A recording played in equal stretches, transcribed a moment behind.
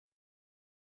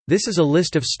This is a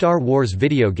list of Star Wars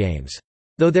video games.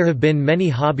 Though there have been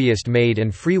many hobbyist-made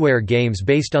and freeware games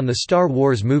based on the Star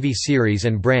Wars movie series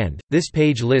and brand, this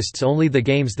page lists only the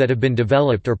games that have been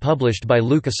developed or published by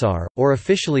LucasArts, or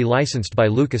officially licensed by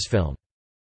Lucasfilm.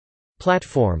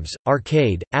 Platforms: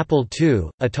 Arcade, Apple II,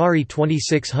 Atari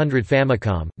 2600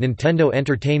 Famicom, Nintendo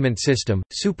Entertainment System,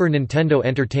 Super Nintendo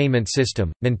Entertainment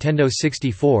System, Nintendo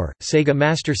 64, Sega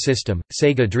Master System,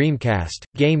 Sega Dreamcast,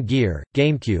 Game Gear,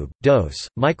 GameCube, DOS,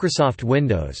 Microsoft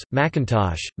Windows,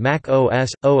 Macintosh, Mac OS,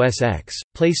 OS X,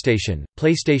 PlayStation,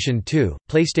 PlayStation 2,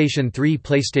 PlayStation 3,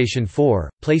 PlayStation 4,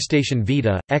 PlayStation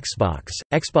Vita, Xbox,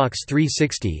 Xbox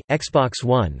 360, Xbox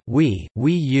One, Wii,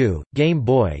 Wii U, Game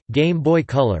Boy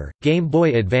Color, Game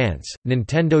Boy Advance,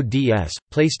 Nintendo DS,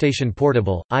 PlayStation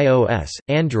Portable, iOS,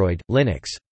 Android, Linux.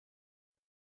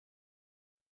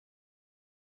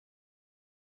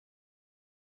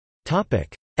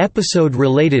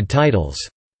 Episode-related titles.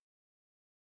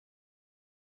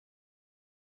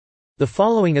 The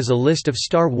following is a list of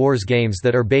Star Wars games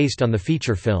that are based on the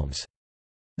feature films.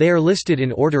 They are listed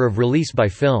in order of release by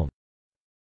film.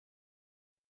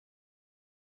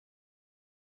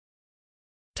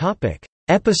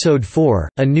 Episode 4: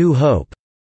 A New Hope.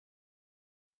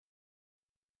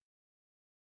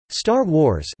 Star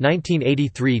Wars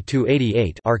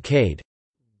 1983–88 arcade.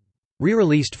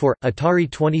 Re-released for Atari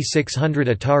 2600,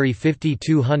 Atari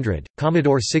 5200,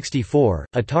 Commodore 64,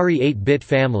 Atari 8-bit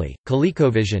family,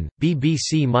 ColecoVision,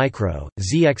 BBC Micro,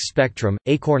 ZX Spectrum,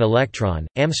 Acorn Electron,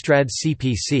 Amstrad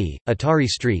CPC, Atari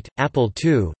ST, Apple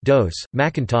II, DOS,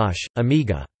 Macintosh,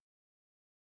 Amiga.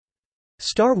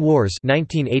 Star Wars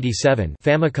 1987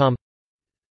 Famicom.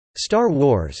 Star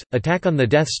Wars: Attack on the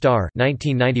Death Star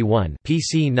 1991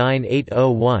 PC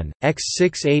 9801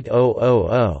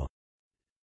 X68000.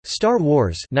 Star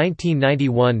Wars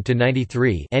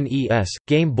 1991–93 NES,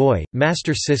 Game Boy,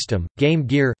 Master System, Game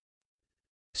Gear.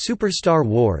 Super Star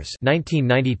Wars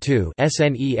 1992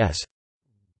 SNES.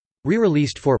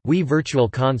 Re-released for Wii Virtual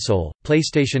Console,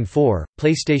 PlayStation 4,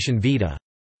 PlayStation Vita.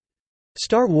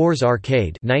 Star Wars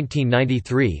Arcade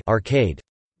 1993 arcade.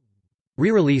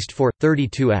 Re-released for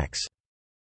 32X.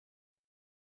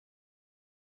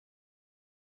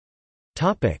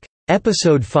 Topic: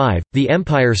 Episode 5: The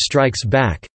Empire Strikes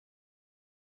Back.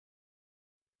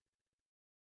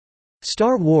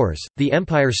 Star Wars: The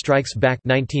Empire Strikes Back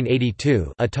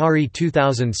 1982 Atari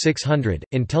 2600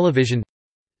 Intellivision.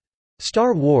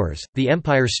 Star Wars: The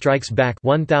Empire Strikes Back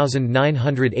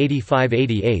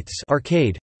 1985–88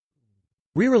 arcade.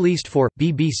 Re-released for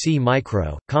BBC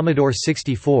Micro, Commodore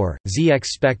 64, ZX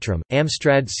Spectrum,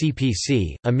 Amstrad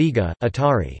CPC, Amiga,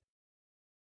 Atari.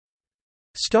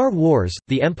 Star Wars: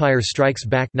 The Empire Strikes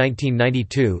Back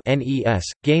 1992 NES,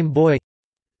 Game Boy.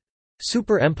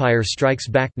 Super Empire Strikes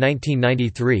Back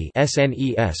 1993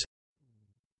 SNES.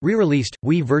 Re-released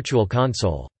Wii Virtual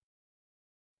Console.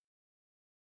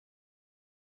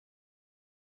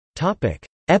 Topic: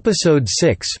 Episode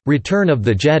 6: Return of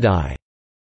the Jedi.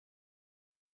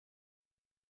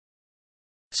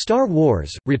 Star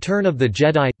Wars: Return of the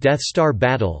Jedi – Death Star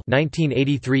Battle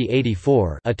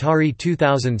 1983–84 Atari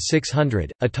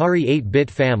 2600, Atari 8-bit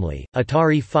family,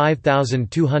 Atari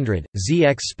 5200,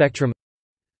 ZX Spectrum.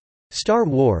 Star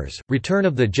Wars: Return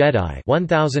of the Jedi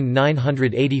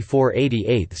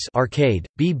 1984–88 arcade,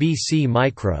 BBC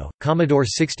Micro, Commodore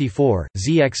 64,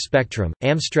 ZX Spectrum,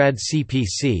 Amstrad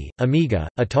CPC, Amiga,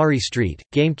 Atari ST,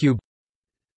 GameCube.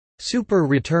 Super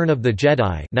Return of the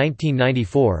Jedi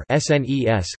 1994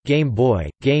 SNES, Game Boy,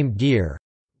 Game Gear.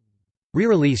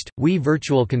 Re-released, Wii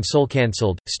Virtual Console.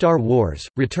 Cancelled, Star Wars: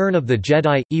 Return of the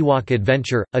Jedi – Ewok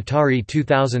Adventure, Atari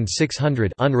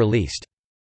 2600 unreleased.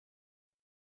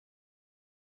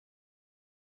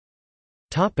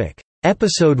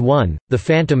 Episode 1: The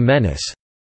Phantom Menace.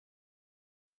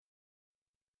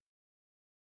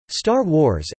 Star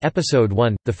Wars: Episode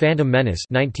 1: The Phantom Menace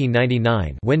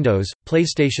 1999 Windows,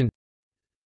 PlayStation.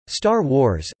 Star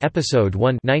Wars: Episode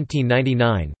 1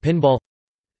 1999 Pinball.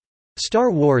 Star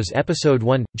Wars: Episode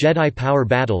 1: Jedi Power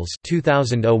Battles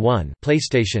 2001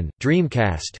 PlayStation,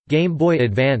 Dreamcast, Game Boy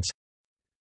Advance.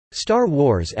 Star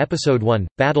Wars: Episode 1: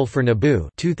 Battle for Naboo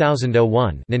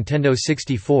 2001 Nintendo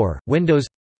 64, Windows.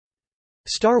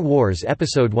 Star Wars: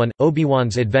 Episode 1: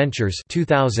 Obi-Wan's Adventures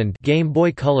 2000 Game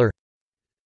Boy Color.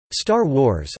 Star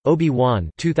Wars: Obi-Wan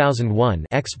 2001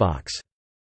 Xbox.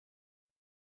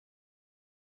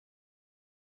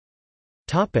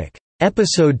 Topic: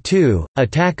 Episode 2: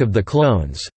 Attack of the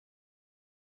Clones.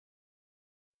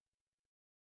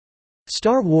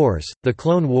 Star Wars: The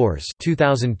Clone Wars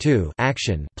 2002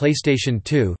 action, PlayStation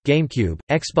 2, GameCube,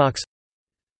 Xbox.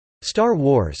 Star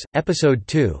Wars, Episode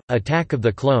II, Attack of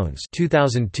the Clones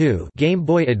 2002 Game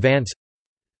Boy Advance.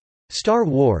 Star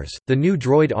Wars, The New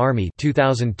Droid Army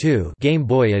 2002 Game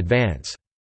Boy Advance.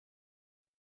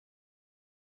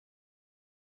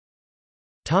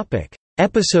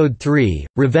 Episode III,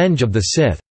 Revenge of the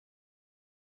Sith.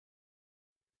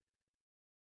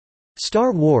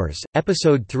 Star Wars,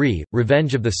 Episode III,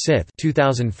 Revenge of the Sith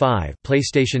 2005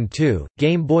 PlayStation 2,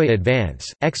 Game Boy Advance,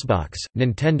 Xbox,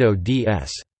 Nintendo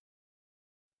DS.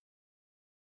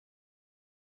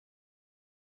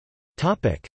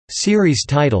 Series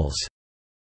titles.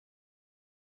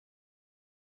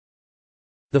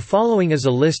 The following is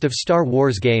a list of Star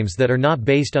Wars games that are not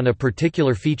based on a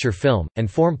particular feature film,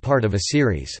 and form part of a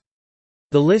series.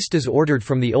 The list is ordered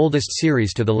from the oldest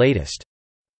series to the latest.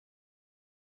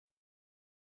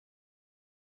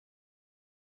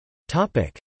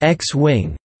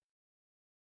 X-Wing.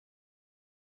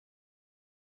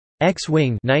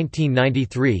 X-Wing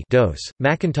 1993 DOS,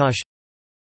 Macintosh.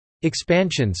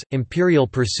 Expansions: Imperial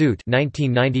Pursuit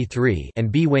 1993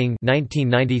 and B-Wing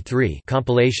 1993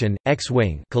 compilation,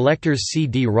 X-Wing Collector's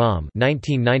CD-ROM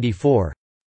 1994.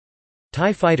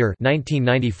 TIE Fighter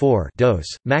 1994 DOS,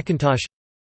 Macintosh.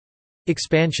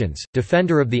 Expansions: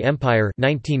 Defender of the Empire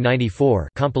 1994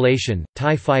 compilation,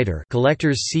 TIE Fighter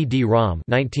Collector's CD-ROM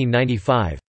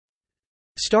 1995.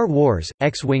 Star Wars: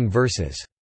 X-Wing vs.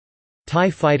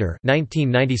 TIE Fighter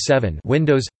 1997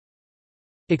 Windows.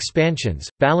 Expansions: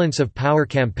 Balance of Power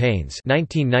Campaigns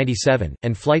 1997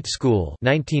 and Flight School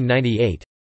 1998.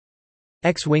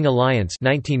 X-Wing Alliance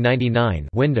 1999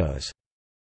 Windows.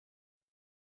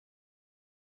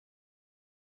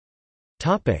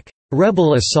 Topic: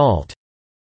 Rebel Assault.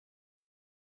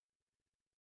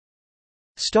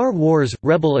 Star Wars: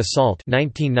 Rebel Assault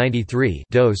 1993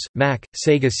 DOS, Mac,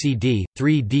 Sega CD,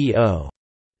 3DO.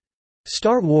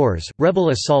 Star Wars: Rebel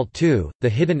Assault 2: The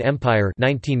Hidden Empire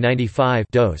 1995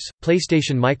 DOS,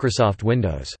 PlayStation Microsoft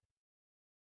Windows.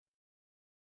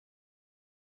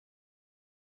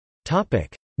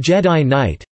 Topic: Jedi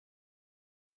Knight.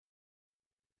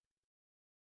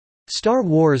 Star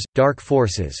Wars: Dark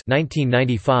Forces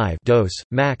 1995 DOS,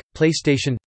 Mac,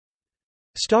 PlayStation.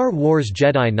 Star Wars: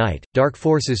 Jedi Knight, Dark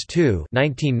Forces 2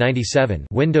 1997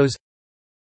 Windows.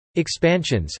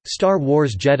 Expansions: Star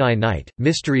Wars: Jedi Knight,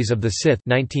 Mysteries of the Sith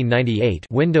 1998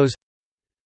 Windows.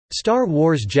 Star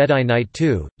Wars: Jedi Knight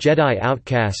 2, Jedi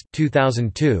Outcast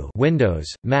 2002 Windows,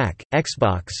 Mac,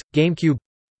 Xbox, GameCube.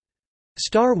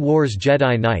 Star Wars: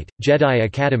 Jedi Knight, Jedi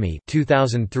Academy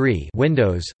 2003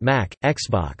 Windows, Mac,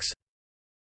 Xbox.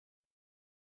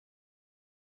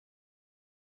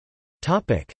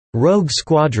 Rogue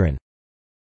Squadron.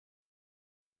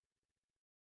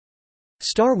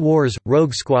 Star Wars: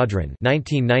 Rogue Squadron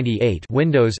 1998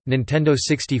 Windows, Nintendo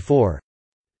 64.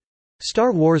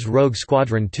 Star Wars: Rogue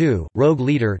Squadron 2, Rogue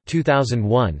Leader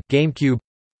 2001 GameCube.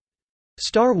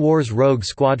 Star Wars: Rogue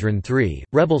Squadron 3,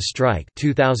 Rebel Strike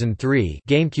 2003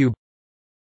 GameCube.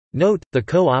 Note: the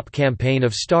co-op campaign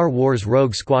of Star Wars: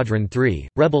 Rogue Squadron 3,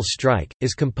 Rebel Strike,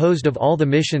 is composed of all the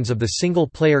missions of the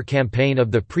single-player campaign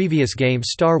of the previous game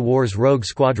Star Wars: Rogue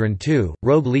Squadron 2,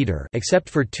 Rogue Leader, except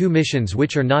for 2 missions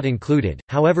which are not included.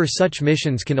 However, such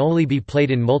missions can only be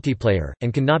played in multiplayer,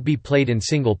 and cannot be played in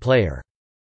single-player.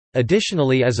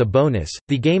 Additionally, as a bonus,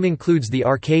 the game includes the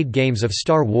arcade games of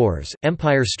Star Wars,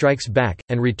 Empire Strikes Back,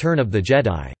 and Return of the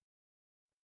Jedi.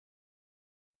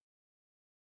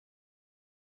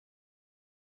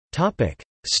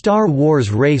 Star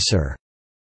Wars Racer.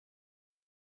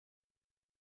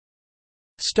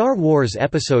 Star Wars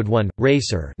Episode I,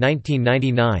 Racer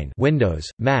 1999 Windows,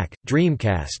 Mac,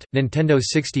 Dreamcast, Nintendo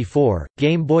 64,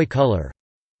 Game Boy Color.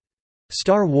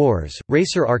 Star Wars,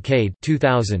 Racer Arcade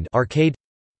 2000 Arcade.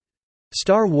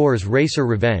 Star Wars Racer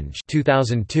Revenge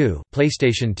 2002,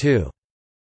 PlayStation 2.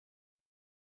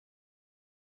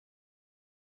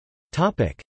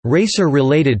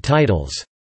 Racer-related titles.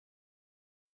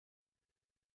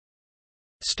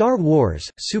 Star Wars: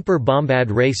 Super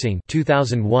Bombad Racing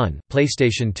 2001,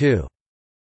 PlayStation 2.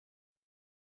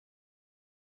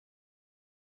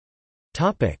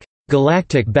 Topic: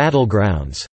 Galactic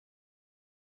Battlegrounds.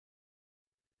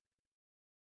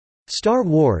 Star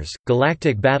Wars: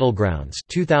 Galactic Battlegrounds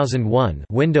 2001,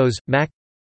 Windows, Mac.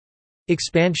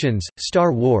 Expansions: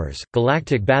 Star Wars: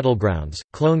 Galactic Battlegrounds,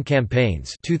 Clone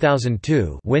Campaigns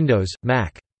 2002, Windows,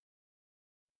 Mac.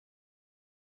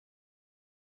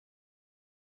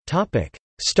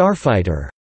 Starfighter.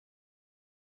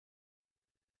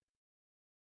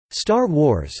 Star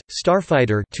Wars: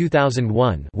 Starfighter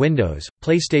 2001 Windows,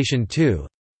 PlayStation 2.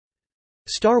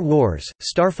 Star Wars: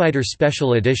 Starfighter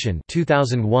Special Edition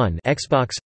 2001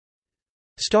 Xbox.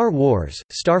 Star Wars: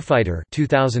 Starfighter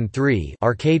 2003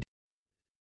 arcade.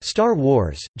 Star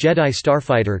Wars: Jedi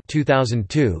Starfighter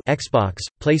 2002 Xbox,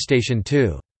 PlayStation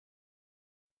 2.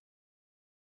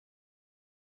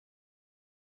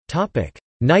 Topic: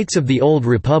 Knights of the Old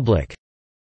Republic.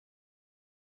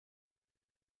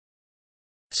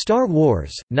 Star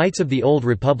Wars: Knights of the Old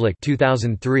Republic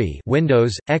 2003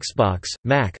 Windows, Xbox,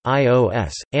 Mac,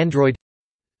 iOS, Android.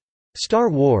 Star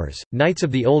Wars: Knights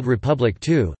of the Old Republic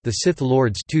 2: The Sith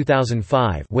Lords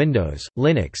 2005 Windows,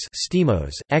 Linux,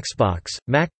 SteamOS, Xbox,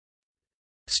 Mac.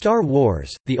 Star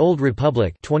Wars: The Old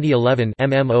Republic 2011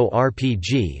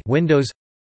 MMORPG Windows.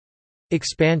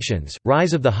 Expansions: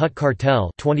 Rise of the Hutt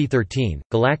Cartel 2013,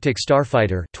 Galactic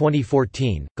Starfighter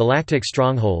 2014, Galactic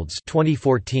Strongholds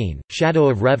 2014, Shadow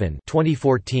of Revan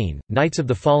 2014, Knights of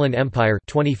the Fallen Empire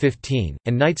 2015,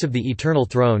 and Knights of the Eternal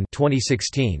Throne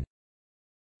 2016.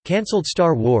 Cancelled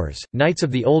Star Wars: Knights of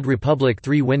the Old Republic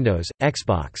 3 Windows,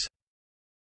 Xbox.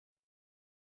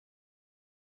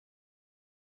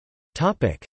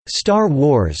 Topic: Star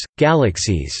Wars: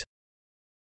 Galaxies.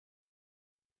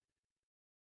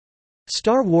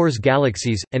 Star Wars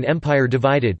Galaxies: An Empire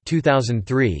Divided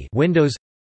 2003 Windows.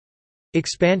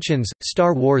 Expansions: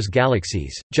 Star Wars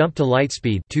Galaxies: Jump to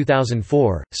Lightspeed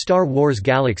 2004, Star Wars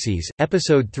Galaxies: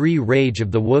 Episode 3 Rage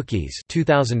of the Wookiees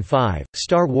 2005,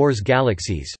 Star Wars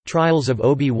Galaxies: Trials of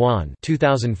Obi-Wan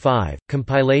 2005,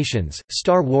 compilations: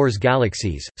 Star Wars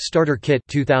Galaxies: Starter Kit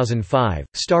 2005,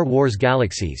 Star Wars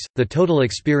Galaxies: The Total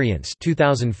Experience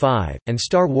 2005, and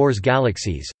Star Wars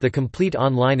Galaxies: The Complete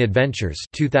Online Adventures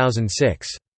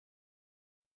 2006.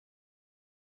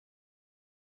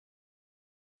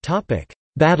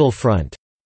 Battlefront.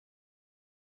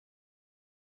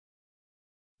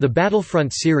 The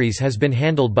Battlefront series has been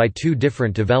handled by two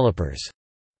different developers.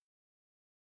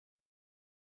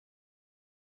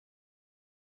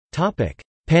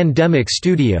 Pandemic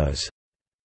Studios.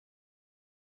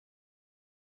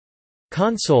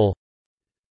 Console: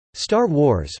 Star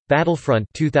Wars: Battlefront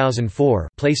 2004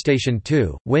 PlayStation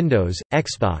 2, Windows,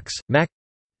 Xbox, Mac.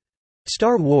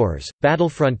 Star Wars: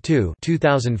 Battlefront 2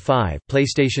 2005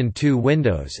 PlayStation 2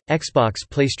 Windows, Xbox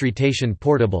PlayStation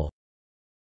Portable.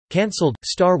 Cancelled: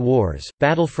 Star Wars: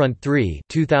 Battlefront 3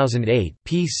 2008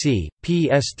 PC,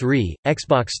 PS3,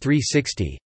 Xbox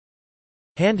 360.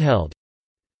 Handheld: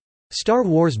 Star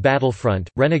Wars Battlefront: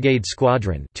 Renegade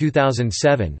Squadron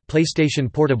 2007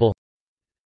 PlayStation Portable.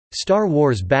 Star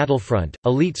Wars Battlefront: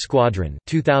 Elite Squadron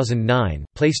 2009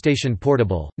 PlayStation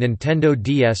Portable, Nintendo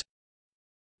DS.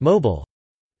 Mobile: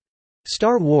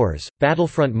 Star Wars: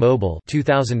 Battlefront Mobile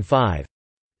 2005,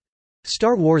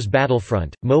 Star Wars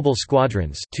Battlefront: Mobile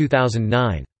Squadrons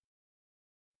 2009.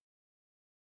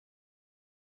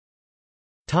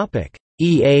 Topic: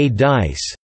 EA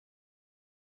Dice.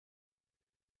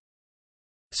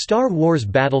 Star Wars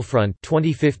Battlefront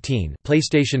 2015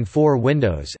 PlayStation 4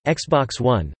 Windows, Xbox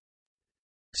One.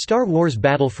 Star Wars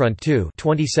Battlefront 2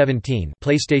 2017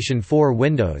 PlayStation 4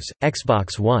 Windows,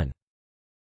 Xbox One.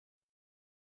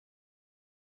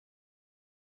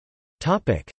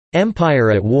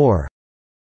 Empire at War.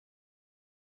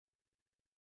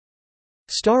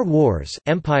 Star Wars: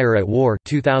 Empire at War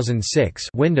 2006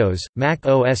 Windows, Mac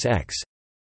OS X.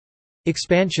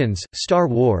 Expansions: Star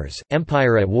Wars: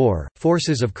 Empire at War,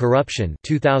 Forces of Corruption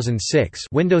 2006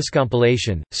 Windows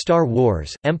compilation, Star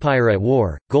Wars: Empire at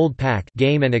War, Gold Pack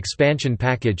Game and Expansion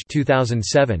Package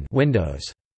 2007 Windows.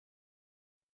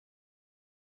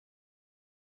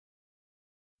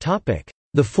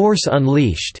 The Force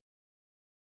Unleashed.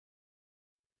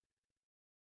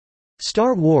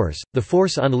 Star Wars: The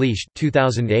Force Unleashed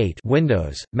 2008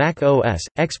 Windows, Mac OS,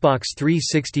 Xbox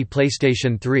 360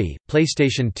 PlayStation 3,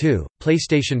 PlayStation 2,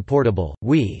 PlayStation Portable,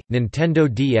 Wii, Nintendo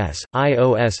DS,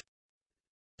 iOS.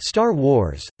 Star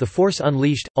Wars: The Force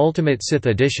Unleashed – Ultimate Sith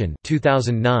Edition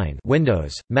 2009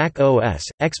 Windows, Mac OS,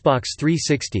 Xbox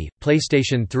 360,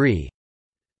 PlayStation 3.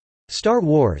 Star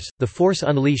Wars: The Force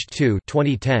Unleashed 2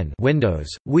 2010 Windows,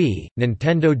 Wii,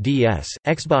 Nintendo DS,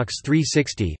 Xbox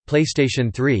 360,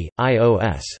 PlayStation 3,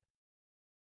 iOS.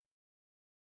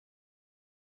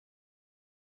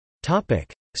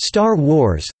 Star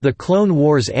Wars: The Clone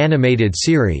Wars Animated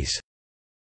Series.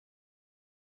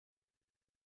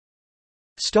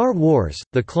 Star Wars: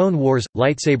 The Clone Wars –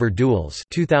 Lightsaber Duels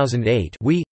 2008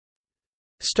 Wii.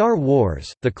 Star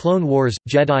Wars: The Clone Wars –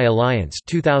 Jedi Alliance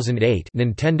 2008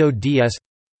 Nintendo DS.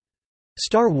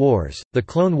 Star Wars: The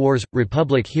Clone Wars –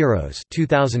 Republic Heroes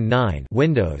 2009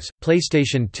 Windows,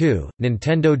 PlayStation 2,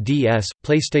 Nintendo DS,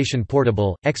 PlayStation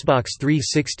Portable, Xbox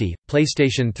 360,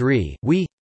 PlayStation 3, Wii.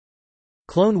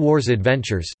 Clone Wars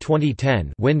Adventures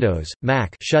 2010 Windows,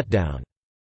 Mac. Shutdown.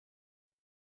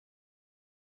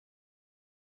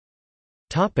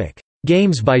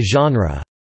 Games by genre.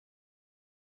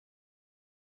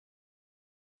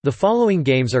 The following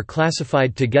games are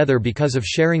classified together because of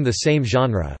sharing the same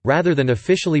genre, rather than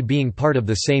officially being part of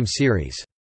the same series.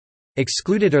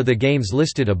 Excluded are the games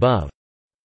listed above.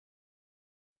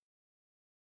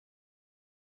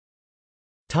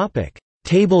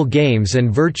 Table games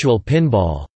and virtual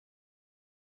pinball.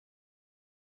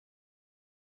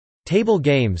 Table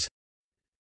games: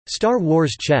 Star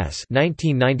Wars Chess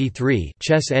 1993,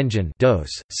 Chess Engine DOS,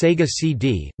 Sega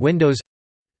CD, Windows.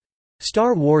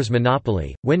 Star Wars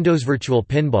Monopoly, Windows. Virtual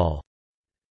Pinball.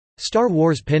 Star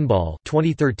Wars Pinball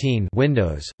 2013,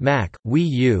 Windows, Mac, Wii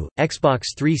U,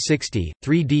 Xbox 360,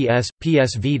 3DS,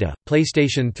 PS Vita,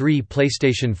 PlayStation 3,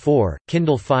 PlayStation 4,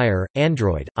 Kindle Fire,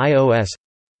 Android, iOS.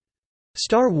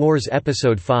 Star Wars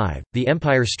Episode V: The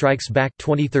Empire Strikes Back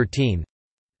 2013.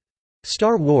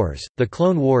 Star Wars: The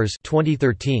Clone Wars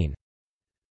 2013.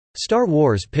 Star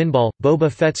Wars Pinball – Boba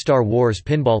Fett. Star Wars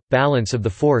Pinball – Balance of the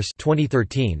Force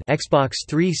 2013. Xbox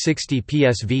 360,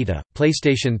 PS Vita,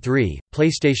 PlayStation 3,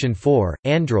 PlayStation 4,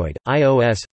 Android,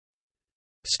 iOS.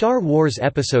 Star Wars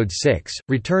Episode VI –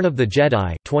 Return of the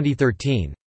Jedi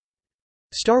 2013.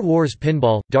 Star Wars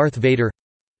Pinball – Darth Vader.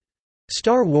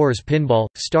 Star Wars Pinball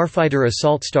 – Starfighter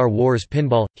Assault. Star Wars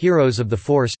Pinball – Heroes of the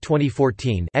Force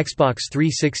 2014. Xbox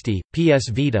 360, PS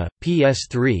Vita,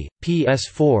 PS3,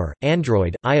 PS4,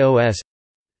 Android, iOS.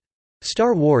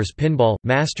 Star Wars Pinball –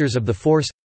 Masters of the Force.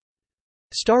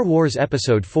 Star Wars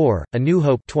Episode IV – A New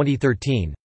Hope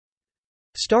 2013.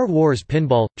 Star Wars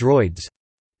Pinball – Droids.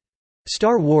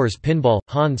 Star Wars Pinball –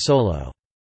 Han Solo.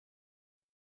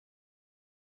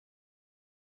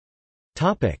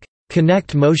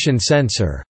 Kinect motion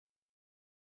sensor.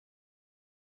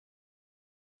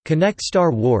 Kinect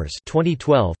Star Wars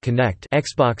 2012 Kinect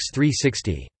Xbox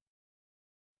 360.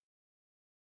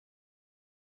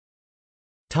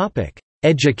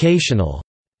 Educational.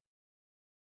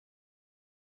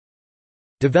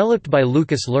 Developed by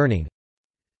Lucas Learning.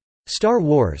 Star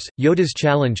Wars Yoda's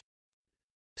Challenge.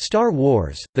 Star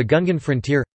Wars The Gungan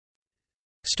Frontier.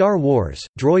 Star Wars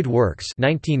Droid Works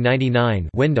 1999,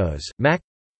 Windows, Mac.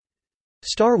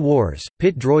 Star Wars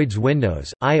Pit Droids,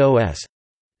 Windows, iOS.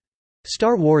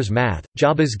 Star Wars Math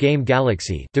Jabba's Game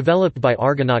Galaxy, developed by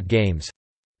Argonaut Games.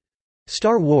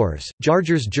 Star Wars Jar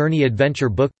Jar's Journey Adventure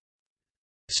Book.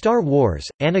 Star Wars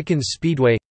Anakin's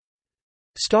Speedway.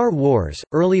 Star Wars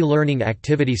Early Learning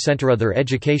Activity Center. Other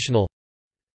educational.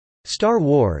 Star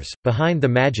Wars Behind the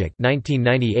Magic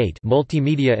 1998,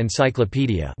 Multimedia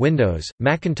Encyclopedia, Windows,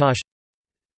 Macintosh.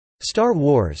 Star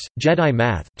Wars Jedi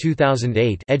Math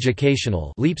 2008,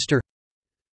 educational, Leapster.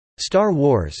 Star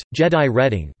Wars Jedi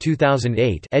Reading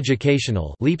 2008,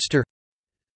 educational, Leapster.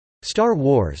 Star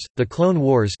Wars The Clone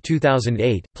Wars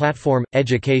 2008, platform,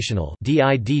 educational,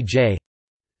 DIDJ.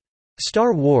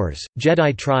 Star Wars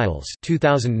Jedi Trials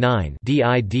 2009,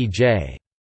 DIDJ.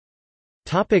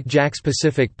 Jakks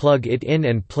Pacific Plug-it-in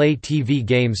and Play TV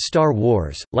Games. Star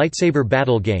Wars Lightsaber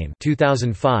Battle Game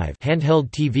 2005, handheld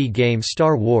TV game.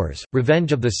 Star Wars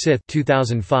Revenge of the Sith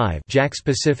 2005, Jakks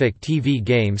Pacific TV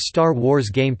game. Star Wars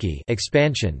GameKey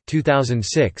expansion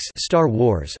 2006, Star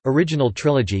Wars Original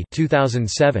Trilogy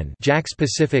 2007, Jakks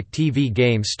Pacific TV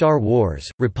game. Star Wars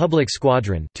Republic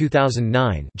Squadron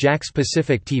 2009, Jakks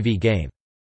Pacific TV game.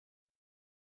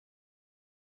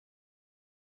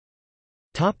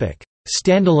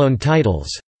 Standalone titles.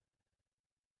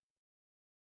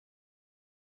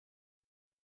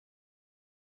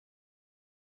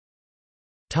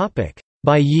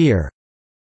 By year.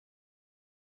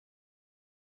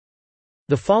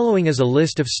 The following is a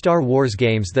list of Star Wars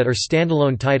games that are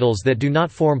standalone titles that do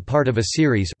not form part of a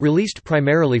series, released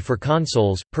primarily for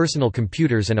consoles, personal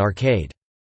computers and arcade.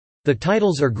 The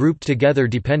titles are grouped together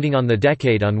depending on the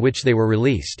decade on which they were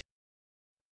released.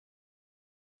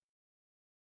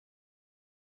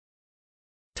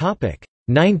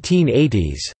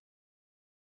 1980s.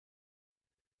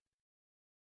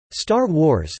 Star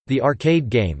Wars The Arcade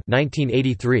Game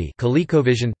 1983,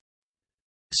 ColecoVision.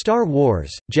 Star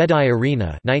Wars Jedi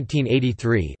Arena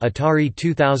 1983, Atari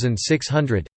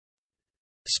 2600.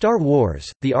 Star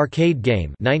Wars The Arcade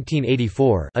Game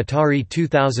 1984, Atari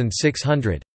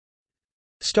 2600.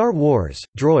 Star Wars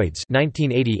Droids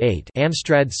 1988,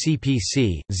 Amstrad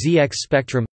CPC, ZX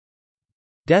Spectrum.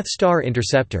 Death Star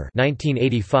Interceptor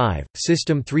 1985,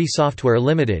 System 3 Software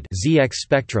Limited, ZX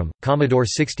Spectrum, Commodore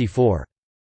 64.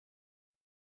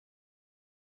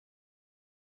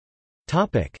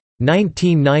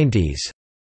 1990s.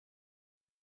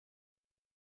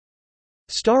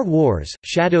 Star Wars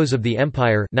Shadows of the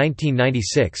Empire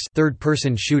 1996,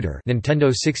 third-person shooter,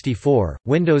 Nintendo 64,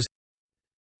 Windows.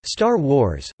 Star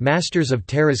Wars: Masters of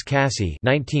Terra's Cassie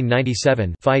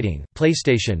 1997 fighting,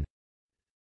 PlayStation.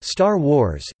 Star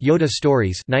Wars: Yoda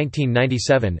Stories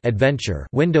 1997 adventure,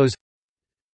 Windows.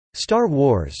 Star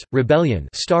Wars: Rebellion,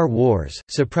 Star Wars: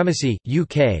 Supremacy,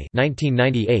 UK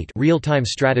 1998 real-time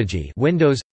strategy,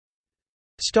 Windows.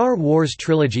 Star Wars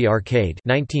Trilogy Arcade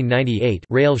 1998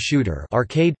 rail shooter,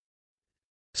 arcade.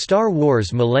 Star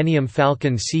Wars Millennium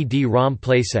Falcon CD-ROM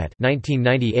playset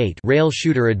 1998 rail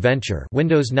shooter adventure,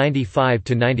 Windows 95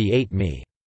 to 98 ME.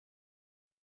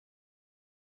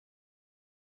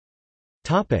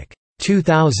 Topic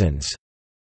 2000s.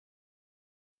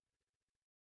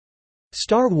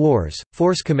 Star Wars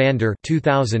Force Commander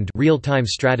 2000 real-time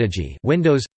strategy,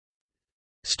 Windows.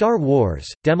 Star Wars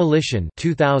Demolition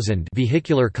 2000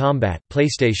 vehicular combat,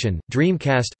 PlayStation,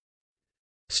 Dreamcast.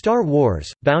 Star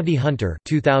Wars Bounty Hunter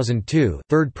 2002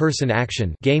 third-person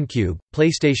action, GameCube,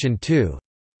 PlayStation 2.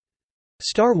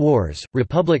 Star Wars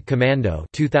Republic Commando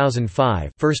 2005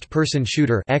 first-person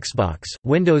shooter, Xbox,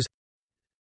 Windows.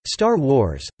 Star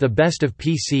Wars The Best of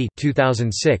PC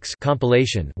 2006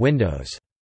 compilation, Windows.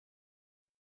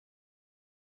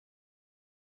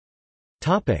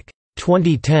 Topic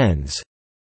 2010s.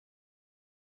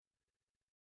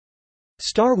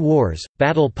 Star Wars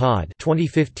Battle Pod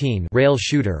 2015 rail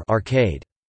shooter, arcade.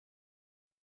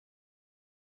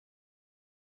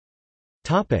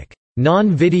 Topic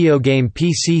non-video game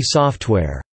PC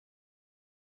software.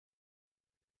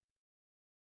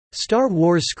 Star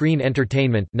Wars Screen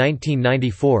Entertainment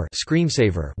 1994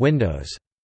 screensaver, Windows.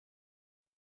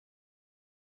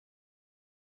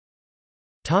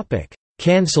 Topic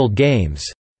cancelled games.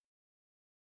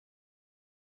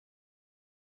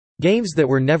 Games that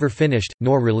were never finished,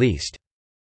 nor released.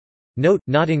 Note,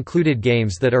 not included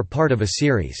games that are part of a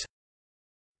series.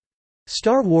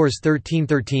 Star Wars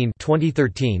 1313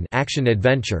 2013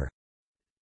 action-adventure.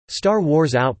 Star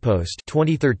Wars Outpost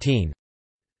 2013.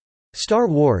 Star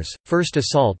Wars First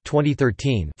Assault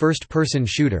 2013 first-person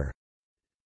shooter.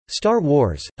 Star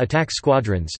Wars Attack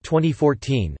Squadrons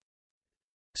 2014.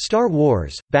 Star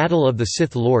Wars Battle of the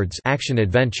Sith Lords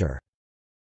action-adventure.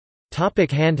 Topic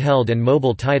handheld and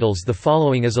mobile titles. The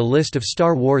following is a list of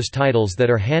Star Wars titles that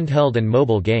are handheld and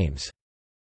mobile games.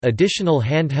 Additional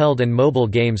handheld and mobile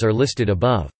games are listed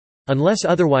above. Unless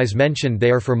otherwise mentioned, they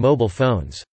are for mobile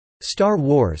phones. Star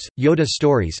Wars Yoda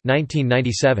Stories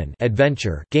 1997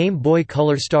 adventure, Game Boy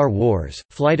Color. Star Wars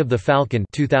Flight of the Falcon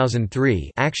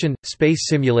 2003 action space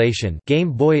simulation,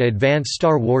 Game Boy Advance.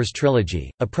 Star Wars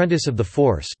Trilogy Apprentice of the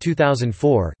Force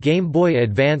 2004 Game Boy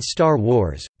Advance. Star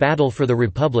Wars Battle for the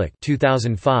Republic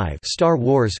 2005 Star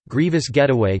Wars Grievous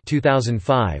Getaway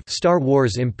 2005 Star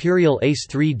Wars Imperial Ace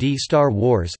 3D. Star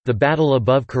Wars The Battle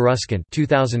Above Coruscant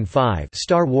 2005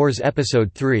 Star Wars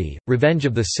Episode 3 Revenge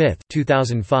of the Sith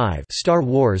 2005 Star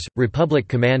Wars Republic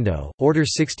Commando Order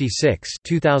 66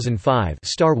 2005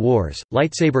 Star Wars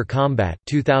Lightsaber Combat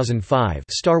 2005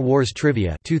 Star Wars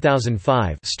Trivia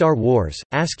 2005 Star Wars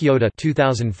Ask Yoda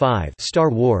 2005 Star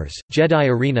Wars Jedi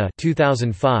Arena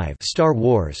 2005 Star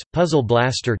Wars Puzzle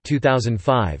Blaster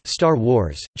 2005 Star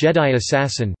Wars Jedi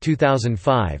Assassin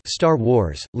 2005 Star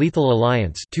Wars Lethal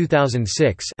Alliance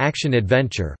 2006 Action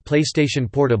Adventure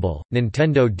PlayStation Portable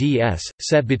Nintendo DS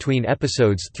set between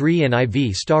episodes 3 and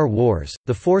IV. Star Wars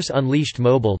The Force Unleashed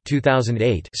Mobile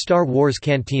 2008 Star Wars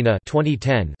Cantina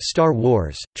 2010 Star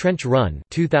Wars Trench Run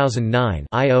 2009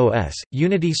 iOS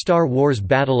Unity Star Wars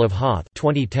Battle of Hoth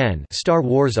 2010 Star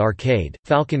Wars Arcade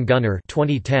Falcon Gunner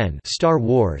 2010 Star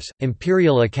Wars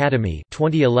Imperial Academy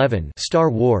 2011 Star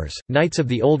Wars Knights of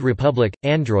the Old Republic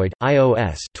Android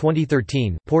iOS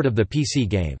 2013 port of the PC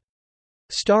game.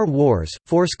 Star Wars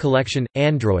Force Collection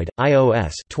Android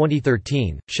iOS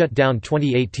 2013 shut down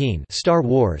 2018 Star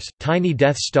Wars Tiny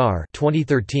Death Star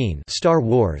 2013 Star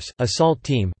Wars Assault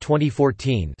Team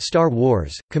 2014 Star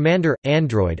Wars Commander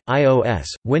Android iOS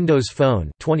Windows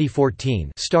Phone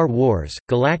 2014 Star Wars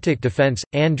Galactic Defense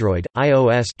Android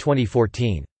iOS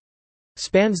 2014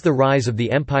 spans the rise of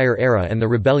the Empire era and the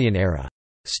Rebellion era.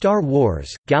 Star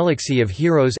Wars Galaxy of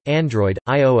Heroes Android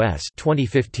iOS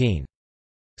 2015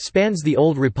 spans the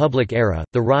Old Republic era,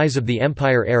 the rise of the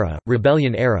Empire era,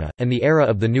 Rebellion era, and the era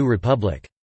of the New Republic.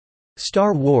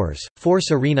 Star Wars Force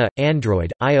Arena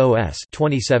Android iOS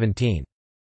 2017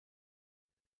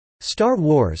 Star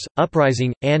Wars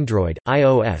Uprising Android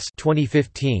iOS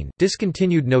 2015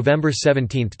 discontinued November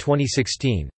 17,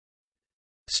 2016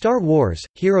 Star Wars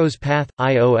Heroes Path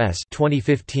iOS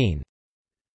 2015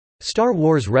 Star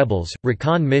Wars Rebels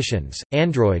Recon Missions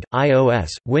Android iOS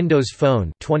Windows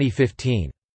Phone 2015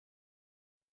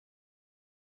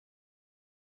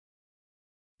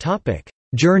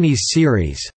 Journeys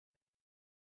series.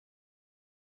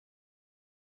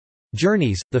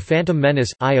 Journeys: The Phantom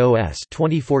Menace, iOS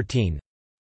 2014.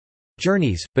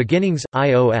 Journeys: Beginnings,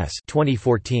 iOS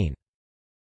 2014.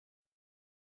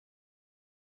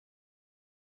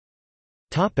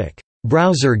 Topic: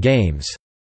 Browser games.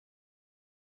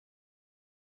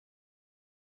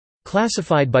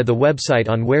 Classified by the website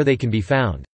on where they can be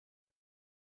found.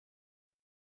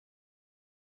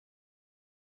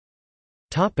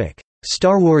 Topic: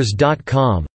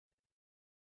 StarWars.com.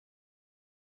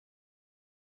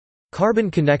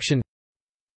 Carbon Connection,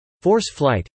 Force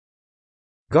Flight,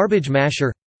 Garbage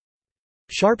Masher,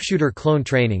 Sharpshooter Clone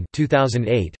Training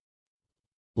 2008,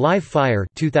 Live Fire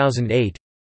 2008,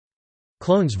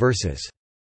 Clones vs.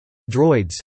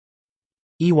 Droids,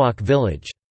 Ewok Village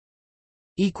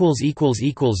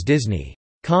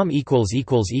Disney.com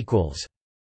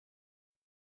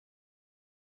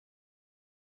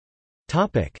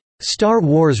Topic: Star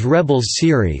Wars Rebels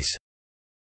series.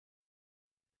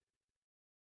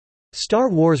 Star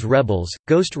Wars Rebels,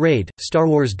 Ghost Raid,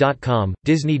 StarWars.com,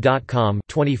 Disney.com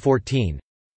 2014.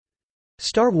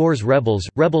 Star Wars Rebels,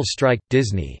 Rebel Strike,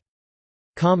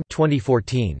 Disney.com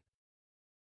 2014.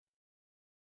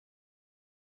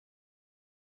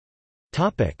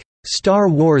 Topic: Star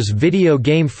Wars video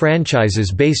game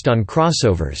franchises based on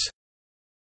crossovers.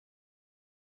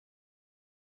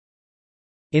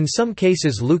 In some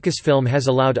cases Lucasfilm has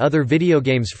allowed other video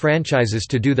games franchises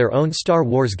to do their own Star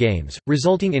Wars games,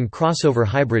 resulting in crossover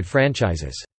hybrid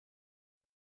franchises.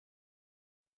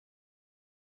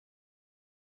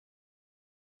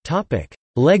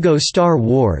 LEGO Star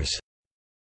Wars.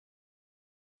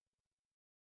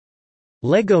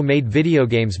 LEGO made video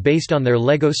games based on their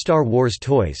LEGO Star Wars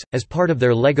toys, as part of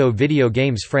their LEGO video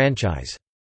games franchise.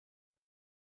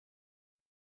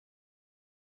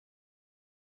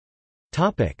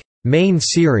 Main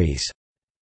series.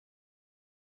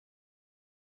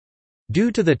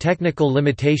 Due to the technical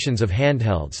limitations of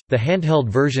handhelds, the handheld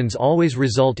versions always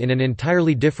result in an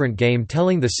entirely different game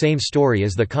telling the same story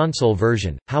as the console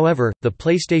version. However, the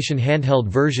PlayStation handheld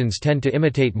versions tend to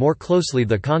imitate more closely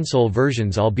the console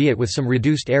versions, albeit with some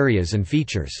reduced areas and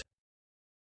features.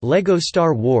 LEGO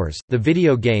Star Wars, the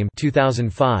video game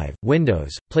 2005,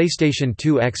 Windows, PlayStation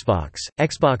 2, Xbox,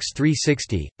 Xbox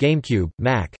 360, GameCube,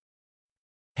 Mac.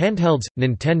 Handhelds: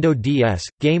 Nintendo DS,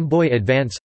 Game Boy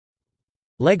Advance.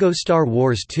 LEGO Star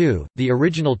Wars 2, the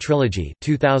original trilogy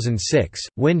 2006,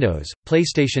 Windows,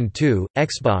 PlayStation 2,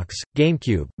 Xbox,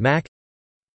 GameCube, Mac.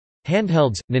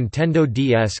 Handhelds: Nintendo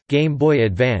DS, Game Boy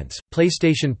Advance,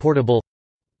 PlayStation Portable.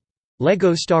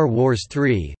 LEGO Star Wars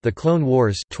 3, The Clone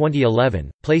Wars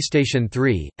 2011, PlayStation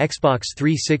 3, Xbox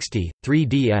 360,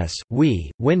 3DS, Wii,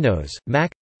 Windows,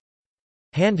 Mac.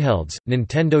 Handhelds: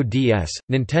 Nintendo DS,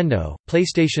 Nintendo,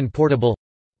 PlayStation Portable.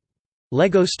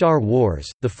 LEGO Star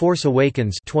Wars: The Force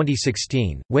Awakens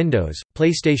 2016, Windows,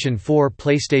 PlayStation 4,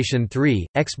 PlayStation 3,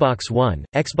 Xbox One,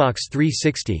 Xbox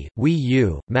 360, Wii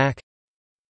U, Mac.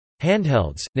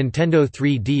 Handhelds: Nintendo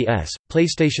 3DS,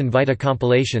 PlayStation Vita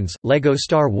compilations. LEGO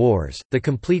Star Wars: The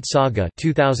Complete Saga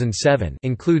 2007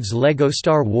 includes LEGO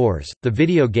Star Wars, the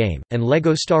video game, and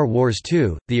LEGO Star Wars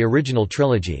 2, the original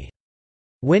trilogy.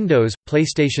 Windows,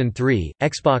 PlayStation 3,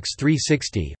 Xbox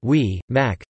 360, Wii,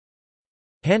 Mac.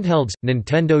 Handhelds: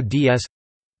 Nintendo DS.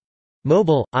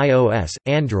 Mobile, iOS,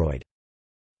 Android.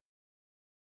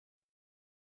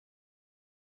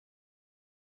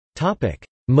 Topic: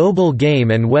 Mobile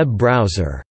game and web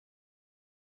browser.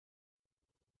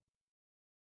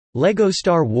 LEGO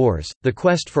Star Wars: The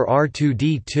Quest for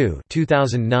R2-D2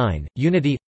 2009,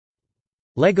 Unity.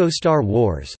 LEGO Star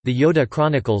Wars: The Yoda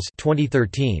Chronicles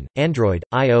 2013, Android,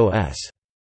 iOS.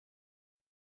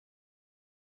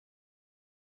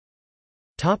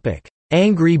 Topic: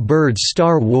 Angry Birds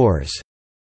Star Wars.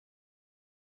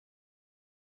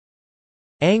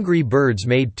 Angry Birds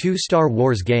made 2 Star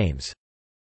Wars games.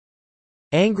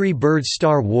 Angry Birds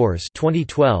Star Wars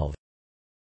 2012,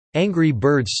 Angry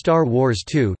Birds Star Wars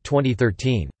 2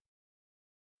 2013.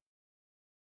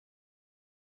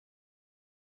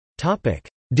 Topic: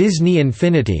 Disney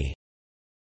Infinity.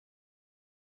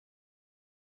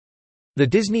 The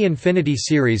Disney Infinity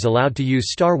series allowed to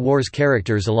use Star Wars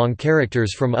characters along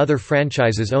characters from other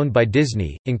franchises owned by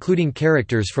Disney, including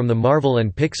characters from the Marvel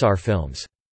and Pixar films.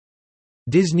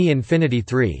 Disney Infinity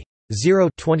 3.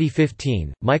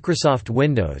 2015, Microsoft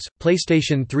Windows,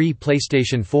 PlayStation 3,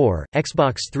 PlayStation 4,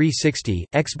 Xbox 360,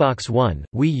 Xbox One,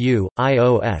 Wii U,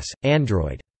 iOS,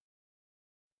 Android.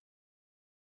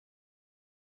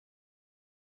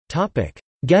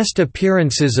 Guest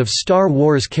appearances of Star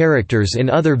Wars characters in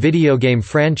other video game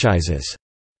franchises.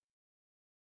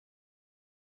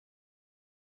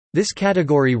 This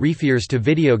category refers to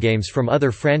video games from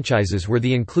other franchises where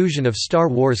the inclusion of Star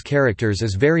Wars characters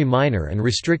is very minor and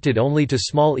restricted only to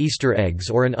small Easter eggs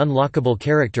or an unlockable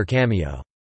character cameo.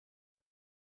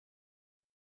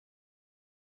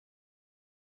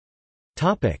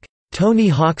 Tony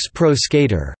Hawk's Pro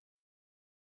Skater.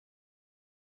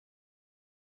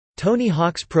 Tony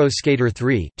Hawk's Pro Skater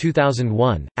 3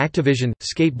 2001, Activision,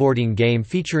 skateboarding game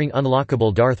featuring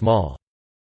unlockable Darth Maul.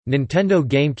 Nintendo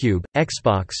GameCube,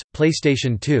 Xbox,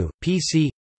 PlayStation 2, PC.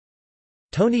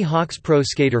 Tony Hawk's Pro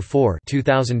Skater 4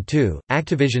 2002,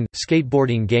 Activision,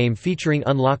 skateboarding game featuring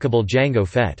unlockable Jango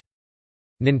Fett.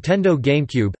 Nintendo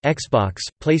GameCube, Xbox,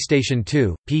 PlayStation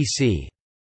 2, PC.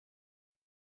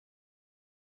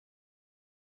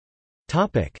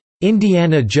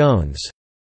 Indiana Jones.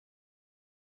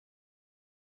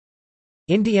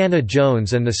 Indiana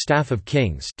Jones and the Staff of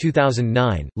Kings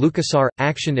 2009, LucasArts,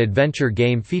 action-adventure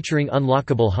game featuring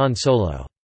unlockable Han Solo.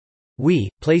 Wii,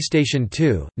 PlayStation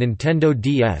 2, Nintendo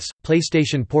DS,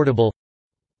 PlayStation Portable.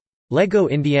 LEGO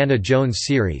Indiana Jones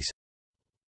series.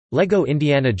 LEGO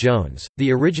Indiana Jones,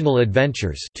 The Original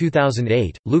Adventures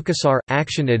 2008, LucasArts,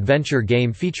 action-adventure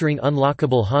game featuring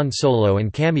unlockable Han Solo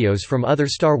and cameos from other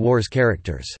Star Wars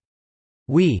characters.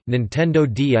 Wii,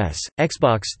 Nintendo DS,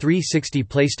 Xbox 360,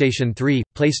 PlayStation 3,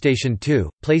 PlayStation 2,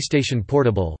 PlayStation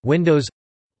Portable, Windows.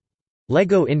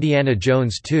 LEGO Indiana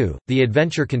Jones 2, The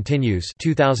Adventure Continues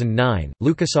 2009,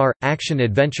 LucasArts,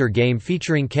 action-adventure game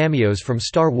featuring cameos from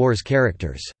Star Wars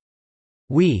characters.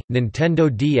 Wii,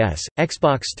 Nintendo DS,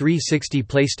 Xbox 360,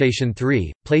 PlayStation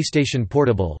 3, PlayStation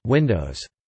Portable, Windows.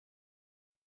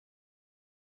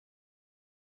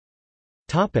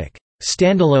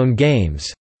 Standalone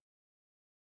games.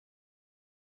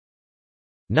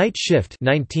 Night Shift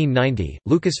 1990,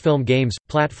 Lucasfilm Games,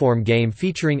 platform game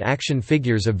featuring action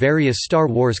figures of various Star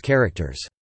Wars characters.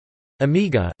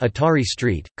 Amiga, Atari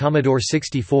ST, Commodore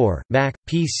 64, Mac,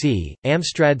 PC,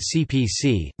 Amstrad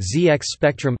CPC, ZX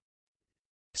Spectrum.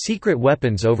 Secret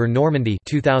Weapons over Normandy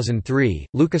 2003,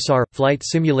 LucasArts, flight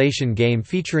simulation game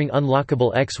featuring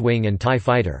unlockable X-Wing and TIE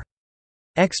Fighter.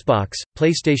 Xbox,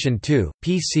 PlayStation 2,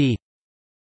 PC.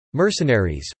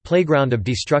 Mercenaries, Playground of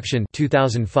Destruction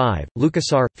 2005,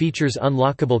 LucasArts, features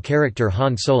unlockable character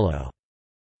Han Solo.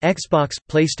 Xbox,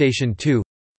 PlayStation 2.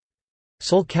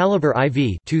 Soul Calibur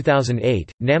IV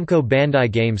 2008, Namco Bandai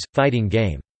Games, fighting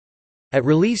game. At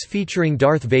release featuring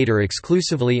Darth Vader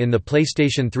exclusively in the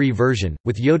PlayStation 3 version,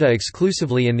 with Yoda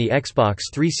exclusively in the Xbox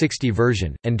 360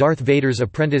 version, and Darth Vader's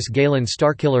apprentice Galen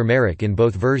Starkiller Merrick in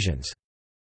both versions.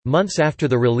 Months after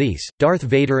the release, Darth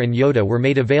Vader and Yoda were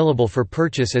made available for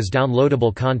purchase as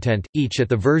downloadable content, each at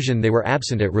the version they were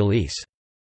absent at release.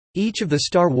 Each of the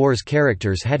Star Wars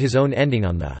characters had his own ending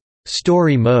on the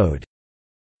story mode.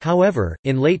 However,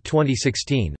 in late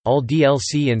 2016, all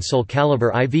DLC in Soul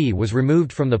Calibur IV was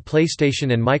removed from the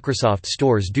PlayStation and Microsoft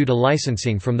stores due to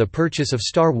licensing from the purchase of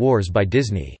Star Wars by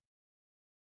Disney.